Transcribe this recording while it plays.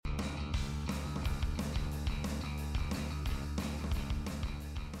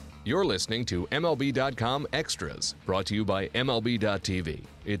You're listening to MLB.com Extras, brought to you by MLB.tv.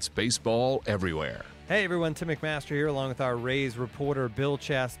 It's baseball everywhere. Hey everyone, Tim McMaster here along with our Rays reporter Bill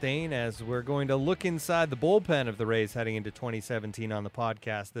Chastain as we're going to look inside the bullpen of the Rays heading into 2017 on the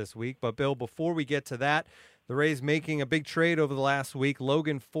podcast this week. But Bill, before we get to that, the Rays making a big trade over the last week.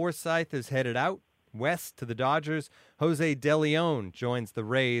 Logan Forsythe is headed out west to the Dodgers. Jose De Leon joins the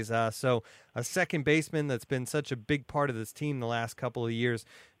Rays. So a second baseman that's been such a big part of this team the last couple of years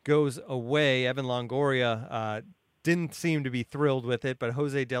goes away. Evan Longoria didn't seem to be thrilled with it, but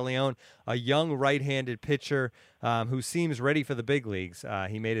Jose De Leon, a young right-handed pitcher who seems ready for the big leagues.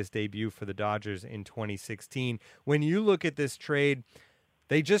 He made his debut for the Dodgers in 2016. When you look at this trade,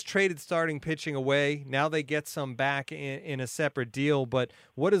 they just traded starting pitching away. Now they get some back in a separate deal, but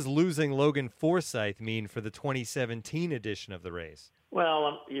what does losing Logan Forsythe mean for the 2017 edition of the Rays?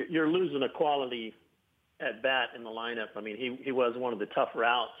 Well, you're losing a quality at bat in the lineup. I mean, he was one of the tougher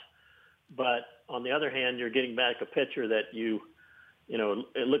outs. But on the other hand, you're getting back a pitcher that you know,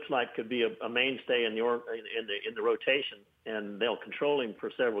 it looks like could be a mainstay in the rotation, and they'll control him for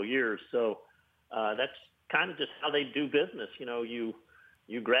several years. So that's kind of just how they do business. You know, you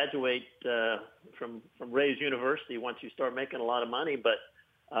graduate from Rays University once you start making a lot of money, but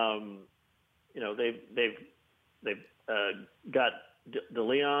you know, they've got De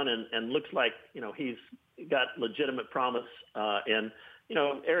Leon, and looks like, you know, he's got legitimate promise, and you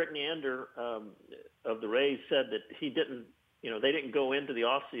know, Eric Neander of the Rays said that he didn't, you know, they didn't go into the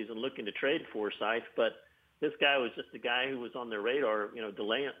offseason looking to trade Forsythe, but this guy was just a guy who was on their radar, you know,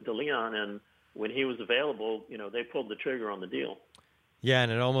 De Leon, and when he was available, you know, they pulled the trigger on the deal. Yeah,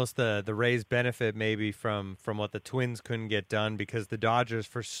 and it almost the Rays benefit maybe from what the Twins couldn't get done, because the Dodgers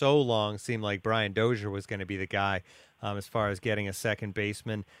for so long seemed like Brian Dozier was going to be the guy as far as getting a second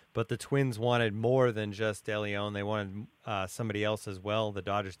baseman. But the Twins wanted more than just De Leon. They wanted somebody else as well. The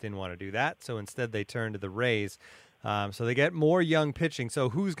Dodgers didn't want to do that, so instead they turned to the Rays. So they get more young pitching. So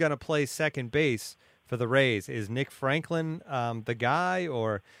who's going to play second base for the Rays? Is Nick Franklin the guy,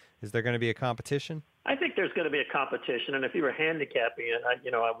 or is there going to be a competition? I think there's going to be a competition, and if you were handicapping it,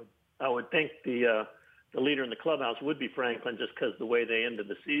 I would think the leader in the clubhouse would be Franklin, just because the way they ended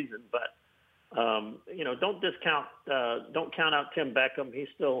the season. But you know, don't count out Tim Beckham. He's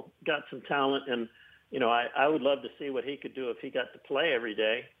still got some talent, and you know, I would love to see what he could do if he got to play every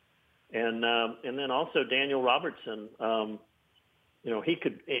day. And then also Daniel Robertson. You know, he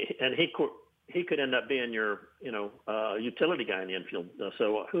could end up being your, you know, utility guy in the infield.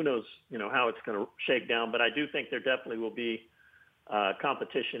 So who knows, you know, how it's going to shake down. But I do think there definitely will be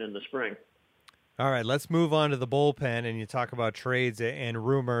competition in the spring. All right, let's move on to the bullpen, and you talk about trades and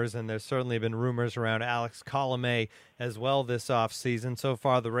rumors, and there's certainly been rumors around Alex Colomé as well this offseason. So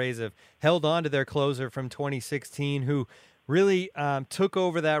far, the Rays have held on to their closer from 2016, who really took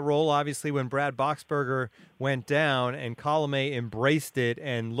over that role, obviously, when Brad Boxberger went down, and Colomé embraced it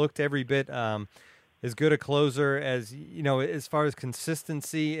and looked every bit as good a closer as, you know, as far as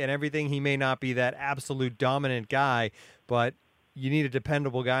consistency and everything. He may not be that absolute dominant guy, but you need a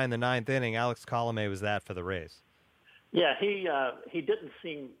dependable guy in the ninth inning. Alex Colomé was that for the Rays. Yeah, he didn't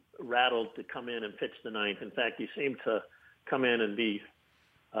seem rattled to come in and pitch the ninth. In fact, he seemed to come in and be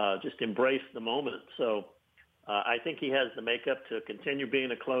just embrace the moment. So I think he has the makeup to continue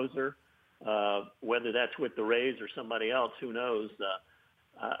being a closer, whether that's with the Rays or somebody else, who knows.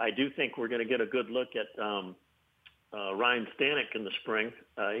 I do think we're going to get a good look at Ryan Stanek in the spring.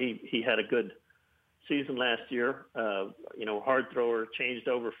 He had a good season last year. You know, hard thrower, changed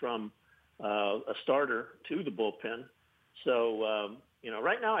over from a starter to the bullpen. So, you know,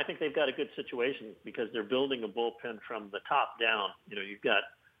 right now I think they've got a good situation because they're building a bullpen from the top down. You know, you've got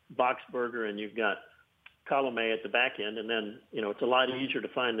Boxberger and you've got Colomé at the back end, and then, you know, it's a lot easier to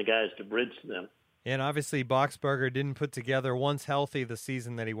find the guys to bridge to them. And obviously Boxberger didn't put together, once healthy, the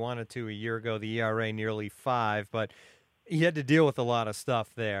season that he wanted to a year ago, the ERA nearly 5, but he had to deal with a lot of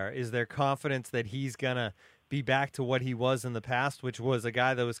stuff there. Is there confidence that he's going to be back to what he was in the past, which was a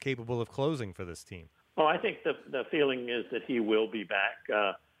guy that was capable of closing for this team? Oh, I think the feeling is that he will be back.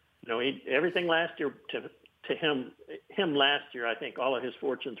 You know, everything last year to him last year, I think all of his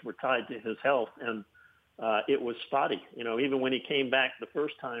fortunes were tied to his health, and it was spotty. You know, even when he came back the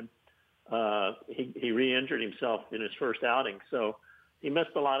first time, he re-injured himself in his first outing. So he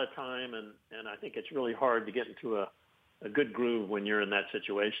missed a lot of time, and I think it's really hard to get into a good groove when you're in that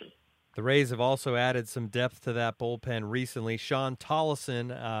situation. The Rays have also added some depth to that bullpen recently. Sean Tollison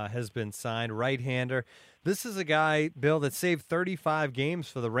has been signed, right-hander. This is a guy, Bill, that saved 35 games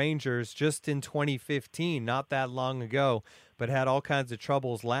for the Rangers just in 2015, not that long ago. but had all kinds of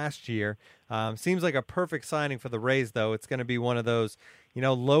troubles last year. Seems like a perfect signing for the Rays, though. It's going to be one of those,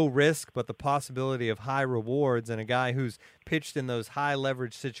 low risk, but the possibility of high rewards, and a guy who's pitched in those high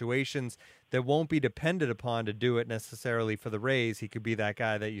leverage situations that won't be depended upon to do it necessarily for the Rays. He could be that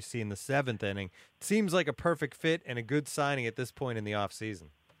guy that you see in the 7th inning. It seems like a perfect fit and a good signing at this point in the offseason.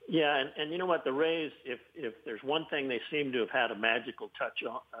 Yeah, and you know what? The Rays, if there's one thing they seem to have had a magical touch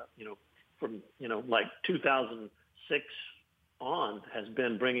on, from, like 2006 on, has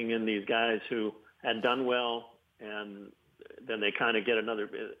been bringing in these guys who had done well, and then they kind of get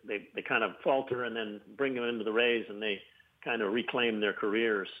they kind of falter, and then bring them into the Rays, and they kind of reclaim their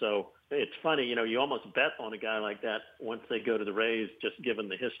careers. So it's funny, you almost bet on a guy like that once they go to the Rays, just given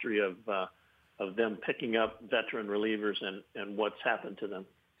the history of them picking up veteran relievers and what's happened to them.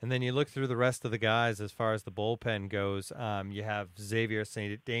 And then you look through the rest of the guys as far as the bullpen goes. You have Xavier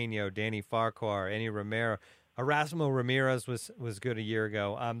Cedeno, Danny Farquhar, Enny Romero. Erasmo Ramirez was good a year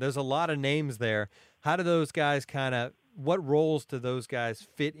ago. There's a lot of names there. How do those guys what roles do those guys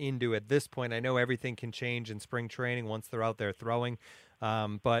fit into at this point? I know everything can change in spring training once they're out there throwing.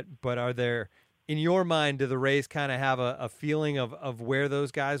 But are there, in your mind, do the Rays kind of have a feeling of where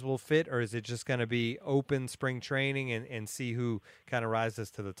those guys will fit, or is it just going to be open spring training and see who kind of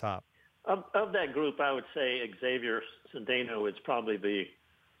rises to the top? Of that group, I would say Xavier Cedeno is probably the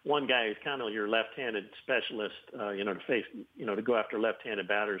one guy who's kind of your left-handed specialist, to face, to go after left-handed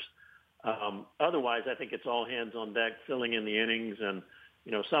batters. Otherwise, I think it's all hands on deck, filling in the innings, and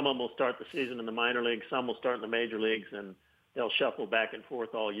some of them will start the season in the minor leagues, some will start in the major leagues, and they'll shuffle back and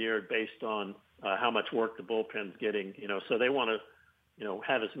forth all year based on how much work the bullpen's getting. So they want to,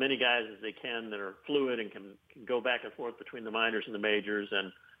 have as many guys as they can that are fluid and can go back and forth between the minors and the majors,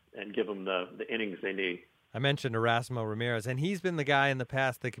 and give them the innings they need. I mentioned Erasmo Ramirez, and he's been the guy in the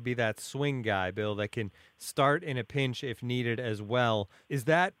past that could be that swing guy, Bill, that can start in a pinch if needed as well. Is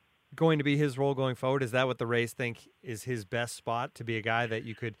that going to be his role going forward? Is that what the Rays think is his best spot, to be a guy that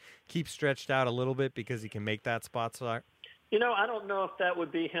you could keep stretched out a little bit because he can make that spot start? I don't know if that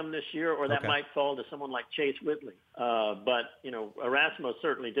would be him this year, or that might fall to someone like Chase Whitley. But Erasmo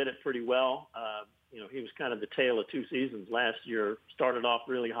certainly did it pretty well. He was kind of the tale of two seasons last year. Started off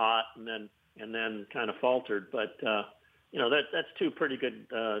really hot and then kind of faltered. But, that's two pretty good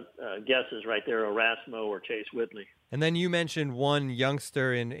guesses right there, Erasmo or Chase Whitley. And then you mentioned one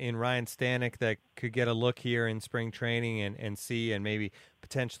youngster in Ryan Stanek that could get a look here in spring training and see, and maybe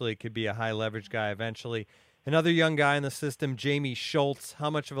potentially could be a high leverage guy eventually. Another young guy in the system, Jamie Schultz. How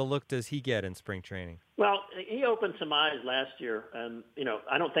much of a look does he get in spring training? Well, he opened some eyes last year, and,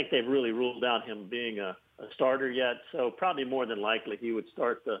 I don't think they've really ruled out him being a starter yet. So probably more than likely he would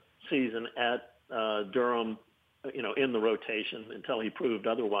start the season at Durham, in the rotation until he proved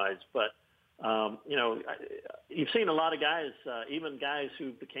otherwise. But, you've seen a lot of guys, even guys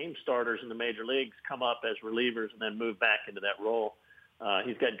who became starters in the major leagues, come up as relievers and then move back into that role.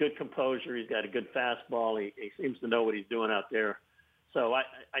 He's got good composure. He's got a good fastball. He seems to know what he's doing out there. So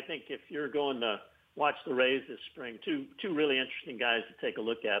I think if you're going to watch the Rays this spring, two really interesting guys to take a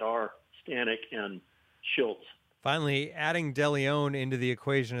look at are Stanek and Schultz. Finally, adding DeLeon into the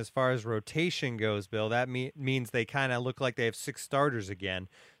equation as far as rotation goes, Bill, that means they kind of look like they have 6 starters again.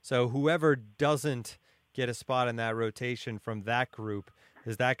 So whoever doesn't get a spot in that rotation from that group,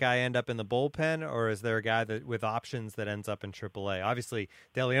 does that guy end up in the bullpen, or is there a guy that with options that ends up in AAA? Obviously,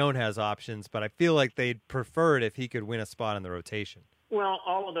 DeLeon has options, but I feel like they'd prefer it if he could win a spot in the rotation. Well,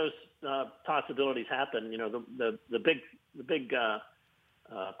 all of those possibilities happen. The big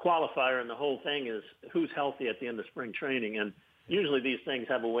qualifier in the whole thing is who's healthy at the end of spring training, and usually these things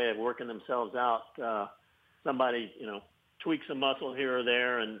have a way of working themselves out. Somebody tweaks a muscle here or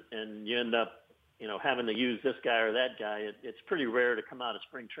there, and you end up having to use this guy or that guy. It's pretty rare to come out of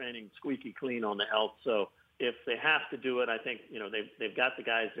spring training squeaky clean on the health. So if they have to do it, I think they've got the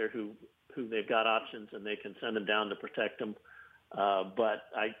guys there who they've got options, and they can send them down to protect them. But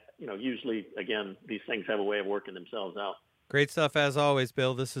usually again, these things have a way of working themselves out. Great stuff as always,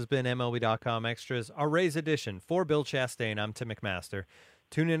 Bill. This has been MLB.com Extras, our Rays edition. For Bill Chastain, I'm Tim McMaster.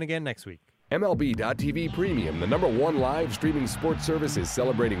 Tune in again next week. MLB.tv Premium, the #1 live streaming sports service, is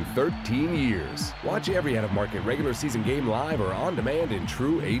celebrating 13 years. Watch every out-of-market regular season game live or on demand in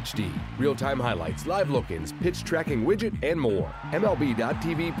true HD. Real-time highlights, live look-ins, pitch tracking widget, and more.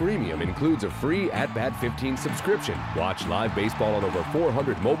 MLB.tv Premium includes a free At-Bat 15 subscription. Watch live baseball on over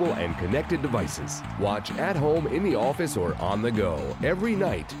 400 mobile and connected devices. Watch at home, in the office, or on the go every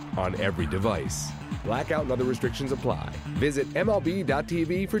night on every device. Blackout and other restrictions apply. Visit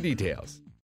MLB.tv for details.